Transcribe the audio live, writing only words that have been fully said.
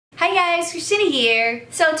Hi guys, Christina here.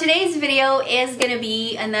 So today's video is gonna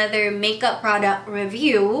be another makeup product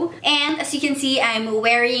review. And as you can see, I'm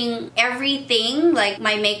wearing everything like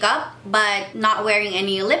my makeup, but not wearing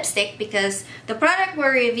any lipstick because the product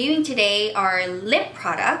we're reviewing today are lip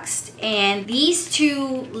products. And these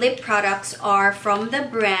two lip products are from the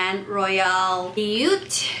brand Royale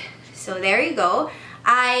Beaute. So there you go.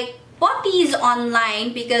 I bought these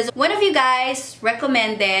online because one of you guys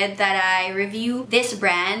recommended that I review this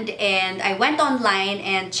brand, and I went online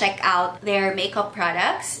and checked out their makeup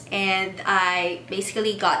products, and I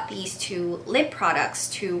basically got these two lip products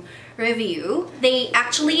to review. They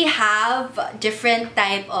actually have different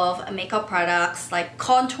type of makeup products like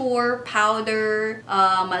contour, powder,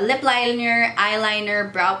 lip liner,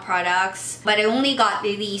 eyeliner, brow products, but I only got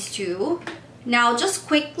these two. Now, just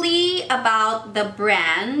quickly about the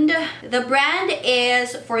brand. The brand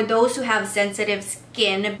is for those who have sensitive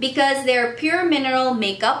skin because they're pure mineral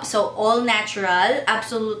makeup, so all natural,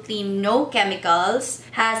 absolutely no chemicals,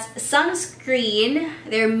 has sunscreen.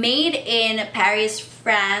 They're made in Paris,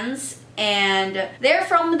 France, and they're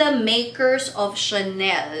from the makers of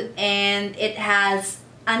Chanel, and it has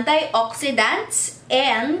antioxidants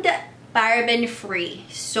and paraben-free.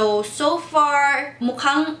 So far,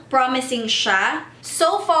 mukhang promising siya.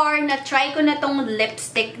 So far, na-try ko na tong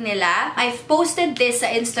lipstick nila. I've posted this sa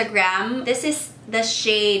Instagram. This is the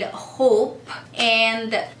shade Hope.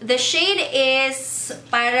 And the shade is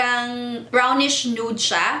parang brownish nude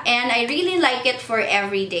siya. And I really like it for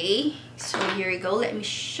everyday. So here we go. Let me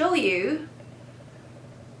show you.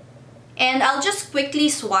 And I'll just quickly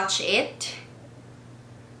swatch it.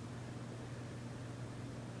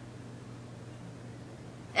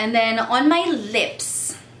 And then on my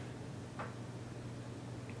lips,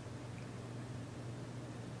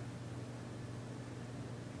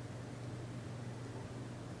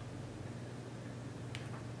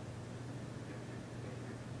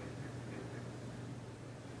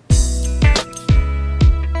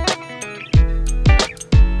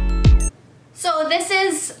 so this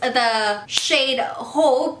is the shade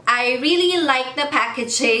Hope. I really like the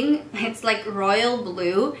packaging. It's like royal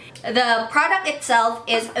blue. The product itself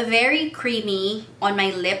is very creamy on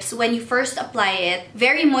my lips when you first apply it.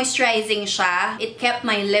 Very moisturizing siya. It kept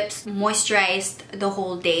my lips moisturized the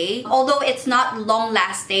whole day. Although it's not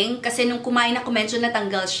long-lasting kasi nung kumain ako medyo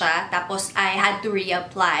natanggal siya, tapos I had to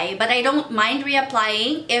reapply. But I don't mind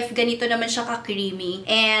reapplying if ganito naman siya ka-creamy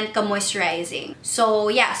and ka-moisturizing.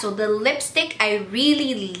 So yeah, so the lipstick I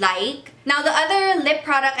really like. Now, the other lip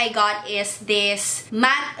product I got is this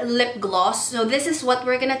matte lip gloss. So this is what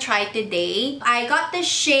we're gonna try today. I got the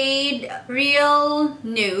shade Real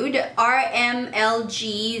Nude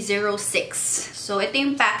RMLG06. So ito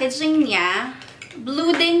yung packaging niya.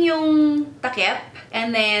 Blue din yung takip.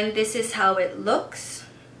 And then this is how it looks.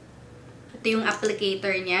 Ito yung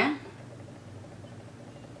applicator niya.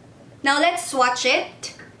 Now let's swatch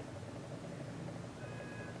it.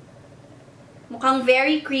 Mukhang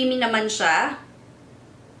very creamy naman siya.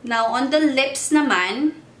 Now, on the lips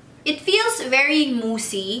naman, it feels very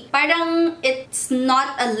moussey. Parang it's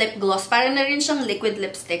not a lip gloss. Parang na rin siyang liquid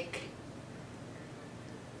lipstick.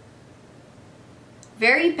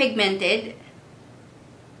 Very pigmented.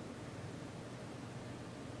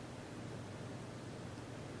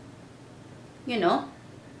 You know?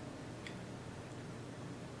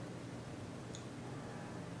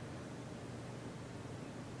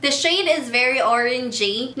 The shade is very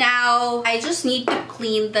orangey. Now, I just need to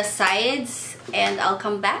clean the sides and I'll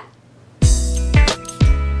come back.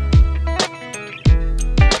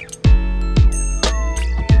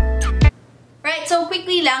 Right, so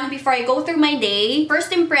quickly lang before I go through my day,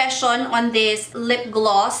 first impression on this lip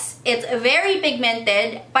gloss, it's very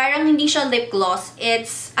pigmented. Parang hindi siya lip gloss.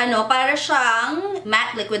 It's, para siyang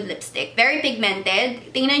matte liquid lipstick. Very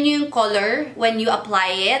pigmented. Tingnan nyo yung color when you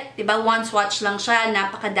apply it. Diba? One swatch lang siya.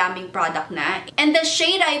 Napakadaming product na. And the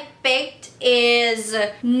shade I picked is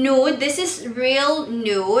Nude. This is Real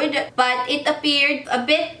Nude. But it appeared a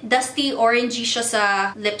bit dusty orangey siya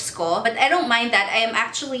sa lips ko. But I don't mind that. I am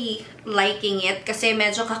actually liking it kasi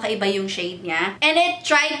medyo kakaiba yung shade niya. And it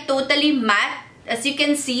tried totally matte. As you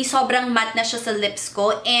can see, sobrang matte na siya sa lips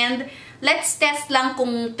ko. And let's test lang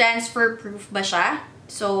kung transfer proof ba siya.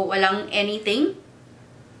 So, walang anything.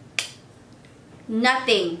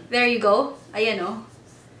 Nothing. There you go. Ayan o.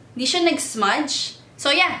 Hindi siya nag-smudge. So,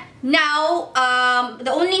 yeah. Now, the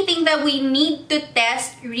only thing that we need to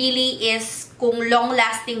test really is kung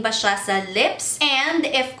long-lasting ba siya sa lips. And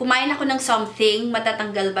if kumain ako ng something,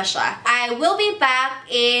 matatanggal ba siya. I will be back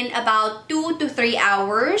in about 2 to 3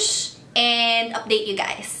 hours and update you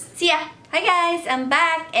guys. See ya! Hi guys, I'm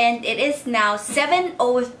back and it is now 7:03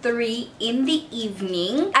 in the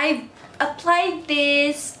evening. I've applied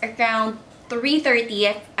this around 3:30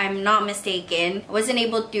 if I'm not mistaken. I wasn't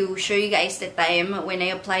able to show you guys the time when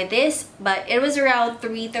I applied this, but it was around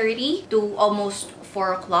 3:30 to almost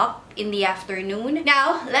 4 o'clock in the afternoon.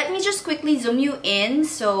 Now, let me just quickly zoom you in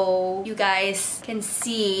so you guys can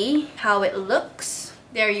see how it looks.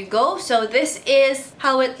 There you go. So this is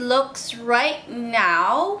how it looks right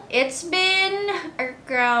now. It's been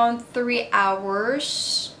around 3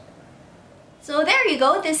 hours. So there you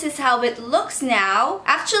go. This is how it looks now.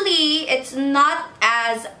 Actually, it's not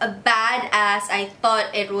as bad as I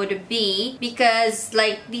thought it would be because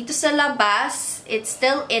like dito sa labas, it's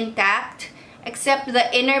still intact except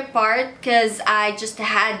the inner part because I just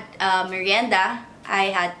had merienda.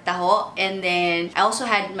 I had taho and then I also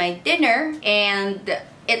had my dinner and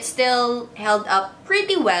it still held up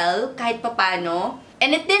pretty well kahit papano.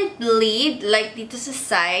 And it didn't bleed like dito sa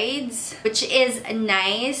sides, which is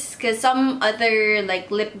nice because some other like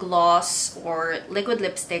lip gloss or liquid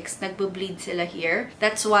lipsticks nagbo-bleed sila here.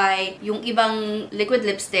 That's why yung ibang liquid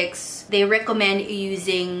lipsticks, they recommend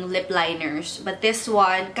using lip liners. But this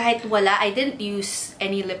one, kahit wala, I didn't use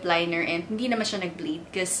any lip liner and hindi naman siya nag-bleed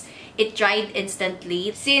because it dried instantly.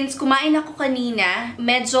 Since kumain ako kanina,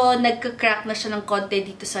 medyo nagka-crack na siya ng konti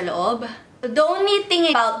dito sa loob. The only thing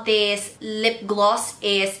about this lip gloss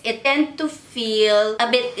is it tends to feel a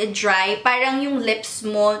bit dry. Parang yung lips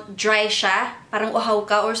mo dry siya. Parang uhaw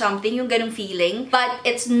ka or something, yung ganung feeling. But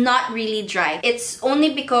it's not really dry. It's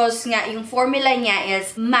only because nga yung formula niya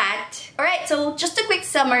is matte. Alright, so just a quick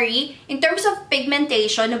summary. In terms of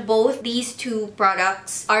pigmentation, both these two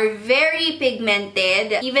products are very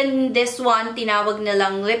pigmented. Even this one, tinawag na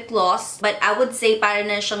lang lip gloss. But I would say para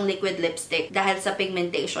na siyang liquid lipstick dahil sa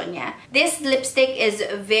pigmentation niya. This lipstick is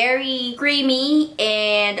very creamy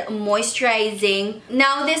and moisturizing.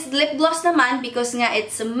 Now, this lip gloss naman, because nga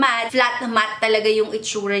it's matte, flat matte talaga yung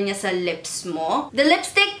itsura niya sa lips mo. The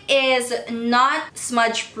lipstick is not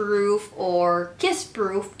smudge-proof or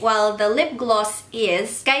kiss-proof, while the lip gloss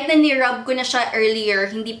is. Kahit na nirub ko na siya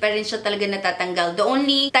earlier, hindi pa rin siya talaga natatanggal. The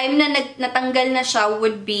only time na natanggal na siya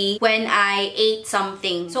would be when I ate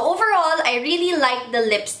something. So overall, I really like the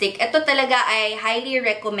lipstick. Ito talaga, I highly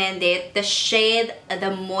recommend it. The shade,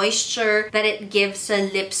 the moisture that it gives sa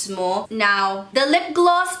lips mo. Now, the lip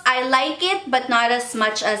gloss, I like it, but not as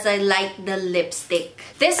much as I like the lipstick.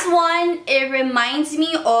 This one, it reminds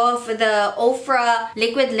me of the Ofra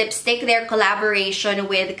liquid lipstick, their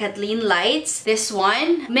collaboration with Kathleen Lights. This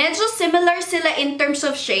one, medyo similar sila in terms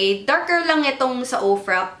of shade. Darker lang itong sa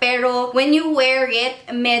Ofra, pero when you wear it,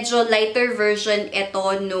 medyo lighter version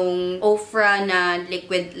ito nung Ofra na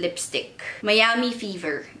liquid lipstick. Miami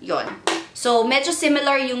Fever, yon. So, medyo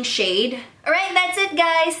similar yung shade. Alright, that's it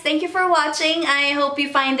guys. Thank you for watching. I hope you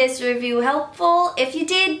find this review helpful. If you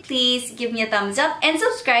did, please give me a thumbs up and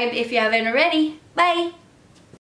subscribe if you haven't already. Bye!